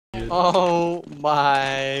Oh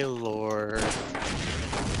my lord.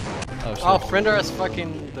 Oh, shit. Oh, Vryndar is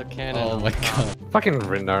fucking the cannon. Oh my god. Fucking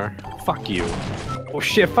Vryndar. Fuck you. Oh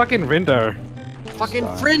shit, fucking Vryndar. Fucking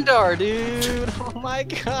Vryndar, dude! Oh my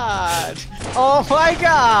god! Oh my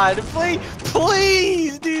god!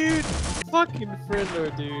 Please, dude! Fucking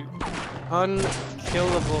Vryndar, dude.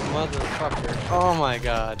 Unkillable motherfucker. Oh my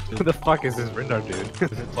god. Who the fuck is this Vryndar dude?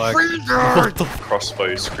 Vryndar!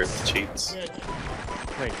 Crossbow script cheats.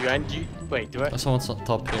 Wait, do I? Oh, someone's on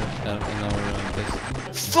top here. In our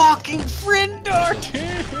base. Fucking Vryndar,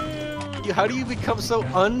 dude! How do you become so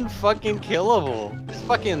unfucking killable? Just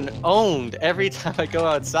fucking owned every time I go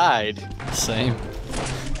outside. Same.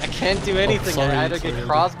 I can't do anything. sorry, I either get sorry.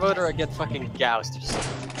 crossbowed or I get fucking goused.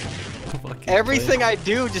 Everything I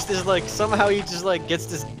do just is like somehow he just like gets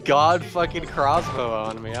this god fucking crossbow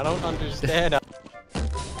on me. I don't understand.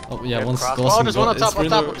 Oh yeah, one's crossbow. crossing. Oh, there's one up top,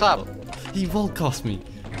 It's up top. He wall cost me.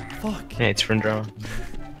 Fuck. Yeah, it's Vryndar.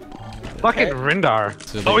 Fucking Vryndar.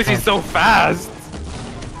 So How is he so fast?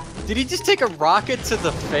 Did he just take a rocket to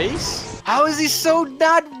the face? How is he so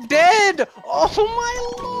not dead? Oh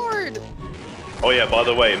my lord! Oh yeah, by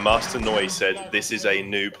the way, Master Noi said this is a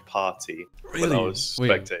noob party when I was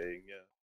Wait. spectating.